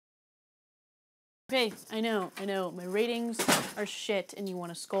Hey, I know. My ratings are shit and you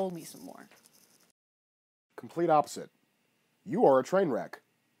want to scold me some more. Complete opposite. You are a train wreck.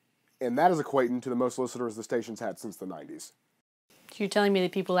 And that is equating to the most listeners the station's had since the 90s. So you're telling me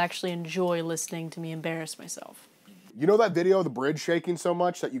that people actually enjoy listening to me embarrass myself? You know that video of the bridge shaking so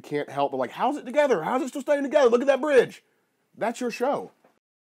much that you can't help but like, how's it together? How's it still staying together? Look at that bridge. That's your show.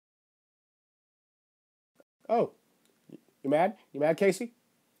 Oh, you mad? You mad, Casey?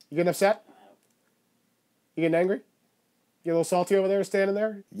 You getting upset? You getting angry? You get a little salty over there standing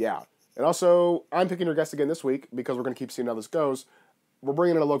there? Yeah. And also, I'm picking your guest again this week because we're going to keep seeing how this goes. We're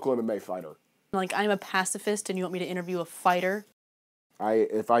bringing in a local MMA fighter. Like, I'm a pacifist and you want me to interview a fighter?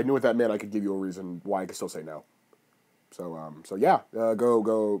 If I knew what that meant, I could give you a reason why I could still say no. So yeah,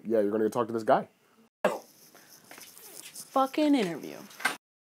 go. Yeah, you're going to talk to this guy. Fucking interview.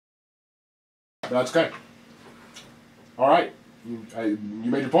 That's okay. All right. You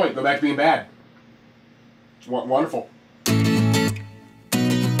made your point. Go back to being bad. Wonderful.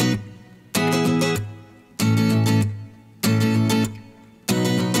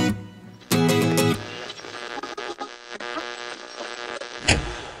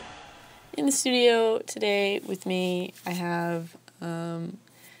 In the studio today with me, I have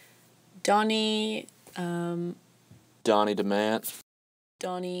Donny. Donny Demant.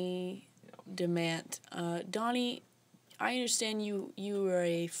 Donny Demant. Donny, I understand you are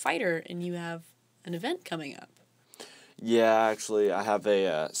a fighter and you have an event coming up. Yeah, actually, I have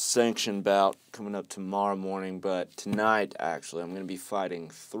a sanctioned bout coming up tomorrow morning, but tonight, actually, I'm going to be fighting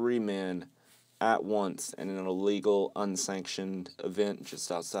 3 men at once in an illegal, unsanctioned event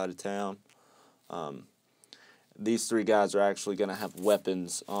just outside of town. These 3 guys are actually going to have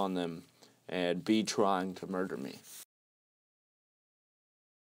weapons on them and be trying to murder me.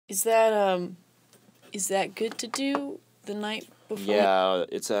 Is that good to do the night before? Yeah,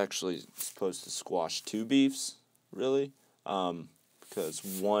 it's actually supposed to squash 2 beefs, really, because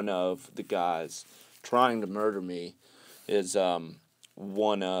one of the guys trying to murder me is the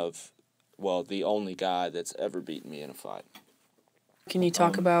only guy that's ever beaten me in a fight. Can you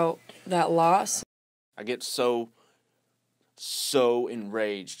talk about that loss? I get so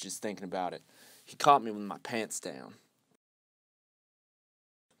enraged just thinking about it. He caught me with my pants down.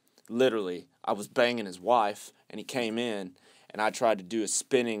 Literally, I was banging his wife, and he came in, and I tried to do a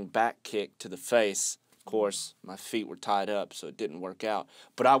spinning back kick to the face. Of course, my feet were tied up, so it didn't work out.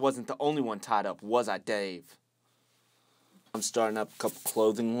 But I wasn't the only one tied up, was I, Dave? I'm starting up a couple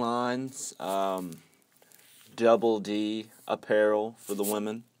clothing lines. Double D apparel for the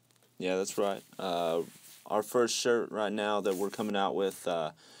women. Yeah, that's right. Our first shirt right now that we're coming out with,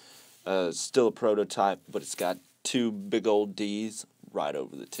 still a prototype, but it's got 2 big old D's right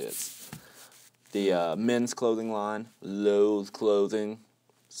over the tits. The men's clothing line, Loathe Clothing.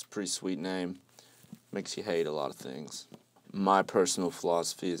 It's a pretty sweet name. Makes you hate a lot of things. My personal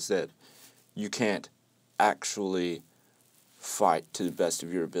philosophy is that you can't actually fight to the best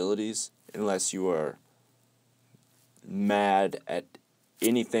of your abilities unless you are mad at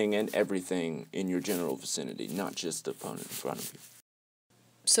anything and everything in your general vicinity, not just the opponent in front of you.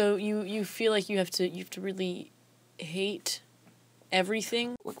 So you feel like you have to really hate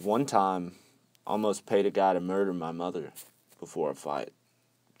everything? Like one time, almost paid a guy to murder my mother before a fight,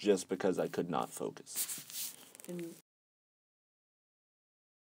 just because I could not focus. And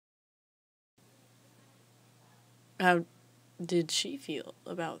how did she feel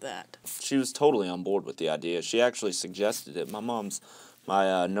about that? She was totally on board with the idea. She actually suggested it. My mom's my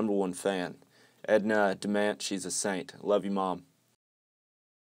 #1 fan. Edna Demant, she's a saint. Love you, Mom.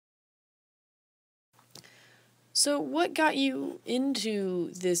 So what got you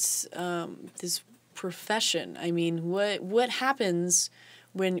into this this profession? I mean, what happens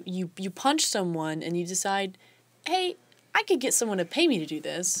when you punch someone and you decide, hey, I could get someone to pay me to do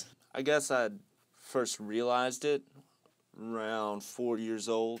this? I guess I first realized it around 4 years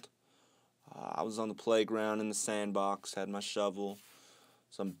old. I was on the playground in the sandbox, had my shovel.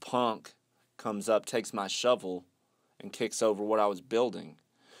 Some punk comes up, takes my shovel, and kicks over what I was building.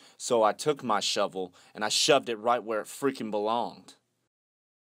 So I took my shovel and I shoved it right where it freaking belonged.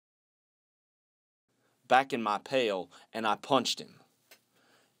 Back in my pail, and I punched him.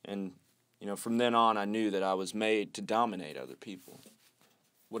 And, you know, from then on I knew that I was made to dominate other people.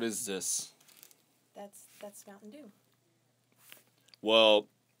 What is this? That's Mountain Dew. Well,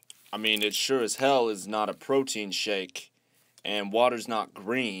 I mean, it sure as hell is not a protein shake, and water's not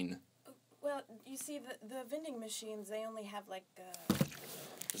green. Well, you see, the vending machines, they only have, like,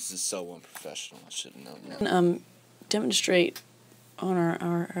 This is so unprofessional. I should have known that. Demonstrate on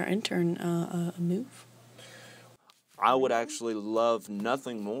our intern a move. I would actually love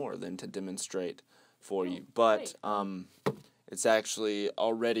nothing more than to demonstrate for you. But it's actually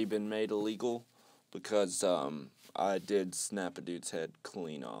already been made illegal because I did snap a dude's head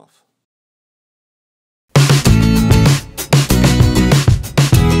clean off.